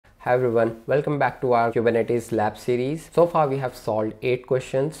Hi everyone, welcome back to our Kubernetes lab series. So far we have solved 8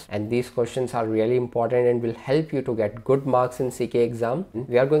 questions and these questions are really important and will help you to get good marks in CKA exam.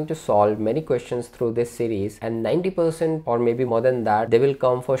 We are going to solve many questions through this series and 90% or maybe more than that, they will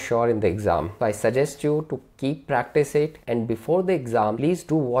come for sure in the exam. So I suggest you to keep practice it, and before the exam please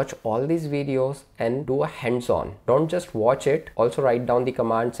do watch all these videos and do a hands-on. Don't just watch it, also write down the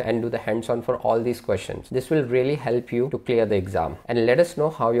commands and do the hands-on for all these questions. This will really help you to clear the exam, and let us know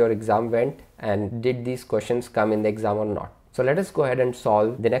how your exam went and did these questions come in the exam or not. So let us go ahead and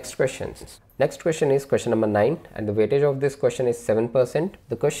solve the next questions. Next question is question number 9 and the weightage of this question is 7%.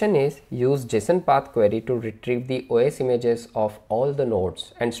 The question is use JSON path query to retrieve the OS images of all the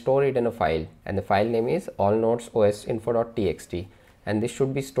nodes and store it in a file, and the file name is all-nodes-os-info.txt. and this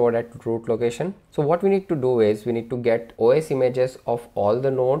should be stored at root location. So what we need to do is we need to get OS images of all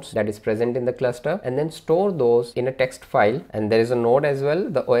the nodes that is present in the cluster and then store those in a text file, and there is a node as well.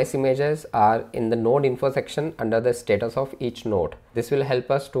 The OS images are in the node-info section under the status of each node. This will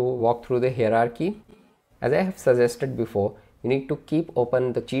help us to walk through the hierarchy. As I have suggested before, you need to keep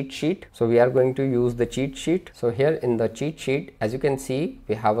open the cheat sheet. So we are going to use the cheat sheet. So here in the cheat sheet, as you can see,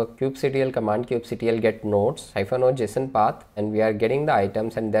 we have a kubectl command, kubectl get nodes -o JSON path, and we are getting the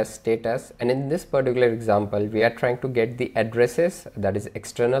items and their status. And in this particular example, we are trying to get the addresses, that is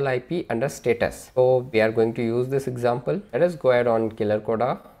external IP, under status. So we are going to use this example. Let us go ahead on killer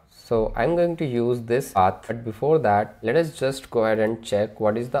coda. So I'm going to use this path, but before that, let us just go ahead and check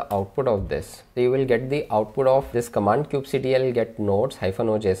what is the output of this. So you will get the output of this command kubectl get nodes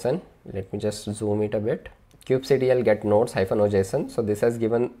 -o JSON. Let me just zoom it a bit. Kubectl get nodes -o JSON. So this has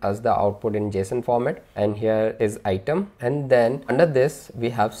given us the output in JSON format, and here is item, and then under this we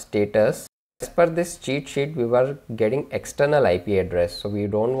have status. As per this cheat sheet, we were getting external IP address. So we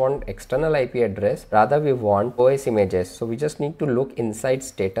don't want external IP address, rather we want OS images. So we just need to look inside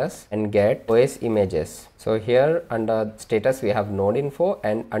status and get OS images. So here under status we have nodeInfo,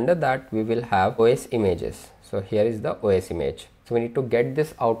 and under that we will have OS images. So here is the OS image. So we need to get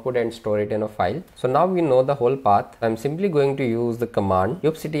this output and store it in a file. So now we know the whole path. I'm simply going to use the command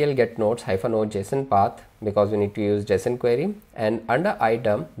kubectl get nodes -o JSON path, because we need to use JSON query, and under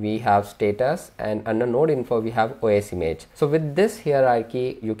item we have status, and under node-info we have OS image. So with this hierarchy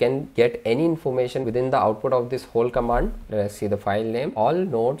you can get any information within the output of this whole command. Let us see the file name,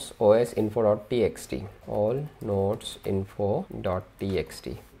 all-nodes-os-info.txt, all-nodes-info.txt.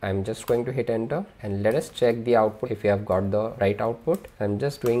 I'm just going to hit enter, and let us check the output if we have got the right output. I'm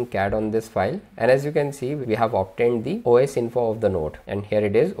just doing cat on this file, and as you can see we have obtained the OS info of the node, and here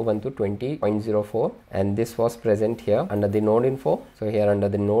it is Ubuntu 20.04, and this was present here under the node info. So here under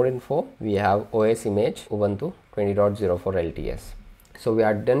the node info we have OS image Ubuntu 20.04 LTS. So we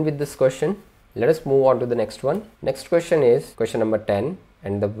are done with this question. Let us move on to the next one. Next question is question number 10,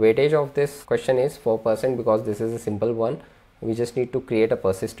 and the weightage of this question is 4% because this is a simple one. We just need to create a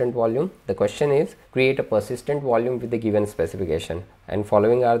persistent volume. The question is create a persistent volume with the given specification, and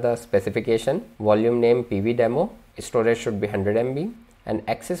following are the specification. Volume name PV demo, storage should be 100 MB, and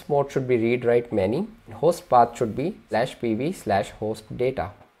access mode should be ReadWriteMany, host path should be /pv/host data.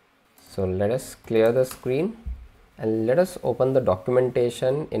 So let us clear the screen and let us open the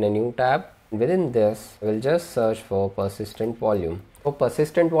documentation in a new tab. Within this we'll just search for persistent volume. So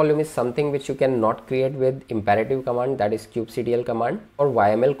persistent volume is something which you cannot create with imperative command, that is kubectl command, or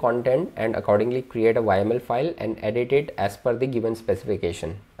YML content, and accordingly create a YML file and edit it as per the given specification.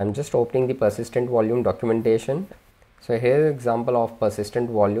 I'm just opening the persistent volume documentation. So here is an example of persistent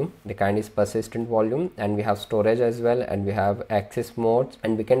volume. The kind is persistent volume, and we have storage as well, and we have access modes,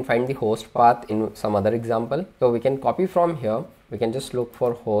 and we can find the host path in some other example. So we can copy from here. We can just look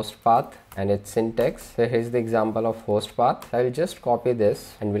for host path and its syntax. So here's the example of host path. I will just copy this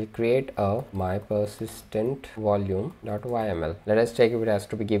and we'll create a my persistent volume.yml. Let us check if it has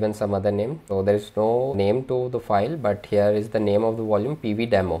to be given some other name. So there is no name to the file, but here is the name of the volume, PV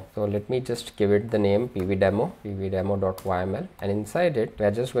demo. So let me just give it the name PV demo, pvdemo.yml, and inside it we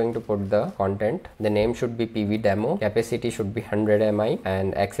are just going to put the content. The name should be PV demo, capacity should be 100 MI,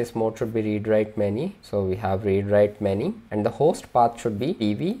 and access mode should be ReadWriteMany. So we have ReadWriteMany, and the host path should be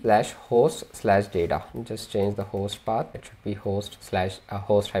pv/host/data. Just change the host path. It should be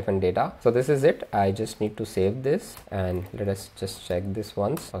host/host-data. So this is it. I just need to save this, and let us just check this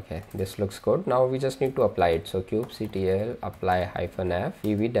once. Okay, this looks good. Now we just need to apply it. So kubectl apply -f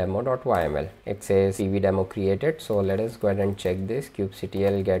pvdemo.yml. It says pvdemo created. So let us go ahead and check this.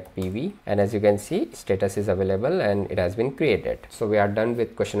 Kubectl get pv, and as you can see, status is available and it has been created. So we are done with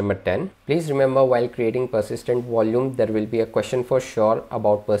question number 10. Please remember, while creating persistent volume, there will be a question for sure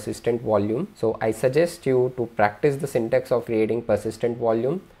about persistent volume. So I suggest you to practice the syntax of creating persistent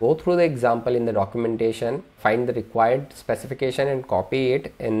volume. Go through the example in the documentation, find the required specification and copy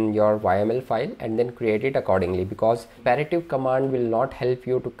it in your YML file and then create it accordingly, because imperative command will not help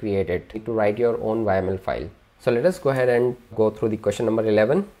you to create it. You need to write your own YML file. So let us go ahead and go through the question number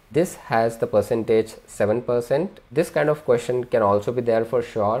 11. This has the percentage 7%. This kind of question can also be there for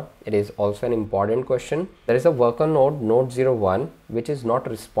sure. It is also an important question. There is a worker node, node01, which is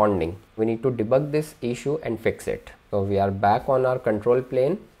not responding. We need to debug this issue and fix it. So we are back on our control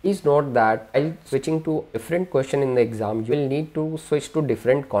plane. Please note that while switching to different question in the exam, you will need to switch to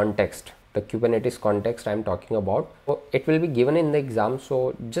different context. The Kubernetes context I am talking about. So it will be given in the exam.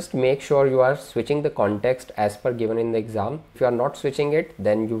 So just make sure you are switching the context as per given in the exam. If you are not switching it,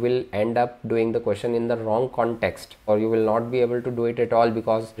 then you will end up doing the question in the wrong context, or you will not be able to do it at all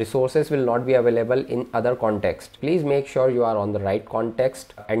because resources will not be available in other context. Please make sure you are on the right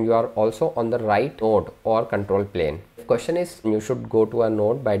context and you are also on the right node or control plane. The question is you should go to a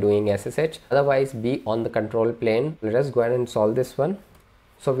node by doing SSH, otherwise be on the control plane. Let us go ahead and solve this one.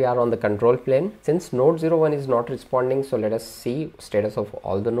 So we are on the control plane. Since node01 is not responding, so let us see status of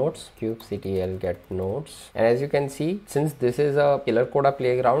all the nodes. kubectl get nodes, and as you can see, since this is a killer coda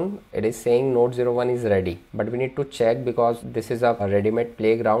playground, it is saying node01 is ready, but we need to check because this is a ready-made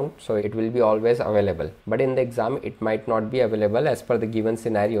playground, so it will be always available, but in the exam it might not be available as per the given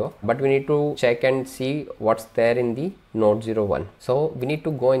scenario. But we need to check and see what's there in the node01. So we need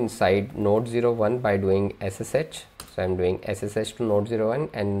to go inside node01 by doing SSH. So I'm doing SSH to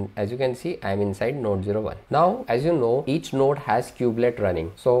node01, and as you can see, I'm inside node01. Now, as you know, each node has kubelet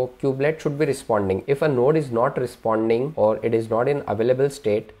running. So kubelet should be responding. If a node is not responding or it is not in available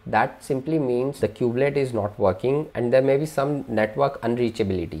state, that simply means the kubelet is not working and there may be some network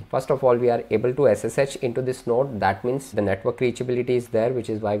unreachability. First of all, we are able to SSH into this node. That means the network reachability is there, which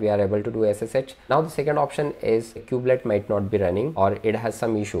is why we are able to do SSH. Now the second option is kubelet might not be running or it has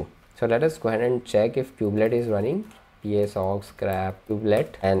some issue. So let us go ahead and check if kubelet is running. ps grep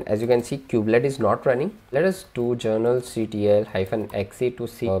kubelet, and as you can see, kubelet is not running. Let us do journal-ctl-exe to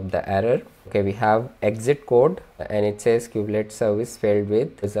see the error. Okay, we have exit code and it says kubelet service failed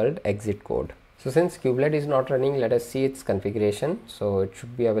with result exit code. So since kubelet is not running, let us see its configuration. So it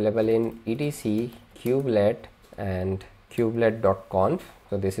should be available in etc kubelet and kubelet.conf.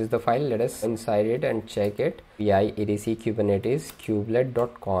 So this is the file. Let us inside it and check it. pi etc kubernetes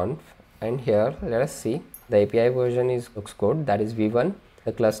kubelet.conf, and here let us see. The API version looks good, that is v1.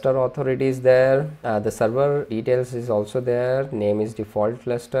 The cluster authority is there, the server details is also there, name is default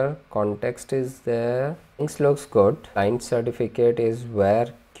cluster, context is there, things looks good. Client certificate is where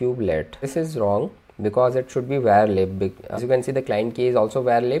kubelet. This is wrong because it should be where lib. As you can see, the client key is also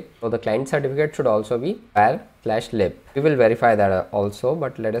where lib, so the client certificate should also be where/lib. We will verify that also,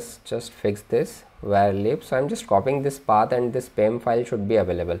 but let us just fix this where lib. So I'm just copying this path and this pem file should be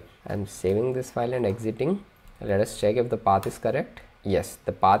available. I'm saving this file and exiting. Let us check if the path is correct. Yes,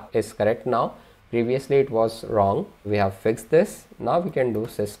 the path is correct now. Previously it was wrong. We have fixed this. Now we can do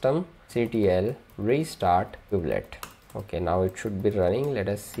systemctl restart kubelet. Okay, now it should be running. Let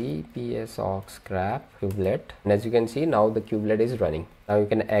us see ps grep kubelet, and as you can see, now the kubelet is running. Now you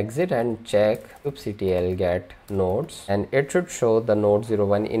can exit and check kubectl get nodes, and it should show the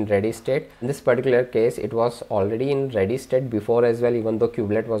node01 in ready state. In this particular case, it was already in ready state before as well, even though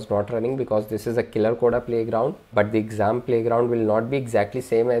kubelet was not running, because this is a killer coda playground, but the exam playground will not be exactly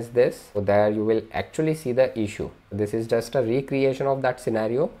same as this. So there you will actually see the issue. This is just a recreation of that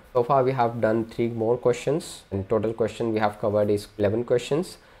scenario. So far we have done 3 more questions, and total question we have covered is 11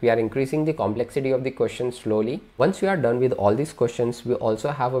 questions. We are increasing the complexity of the questions slowly. Once we are done with all these questions, we also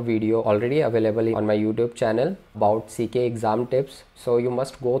have a video already available on my YouTube channel about CKA exam tips. So you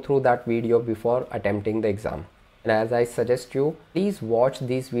must go through that video before attempting the exam. And as I suggest you, please watch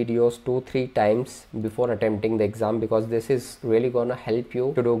these videos 2-3 times before attempting the exam, because this is really gonna help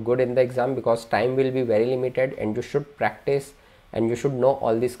you to do good in the exam, because time will be very limited and you should practice and you should know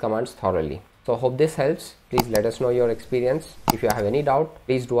all these commands thoroughly. So hope this helps. Please let us know your experience. If you have any doubt,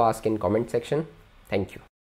 please do ask in comment section. Thank you.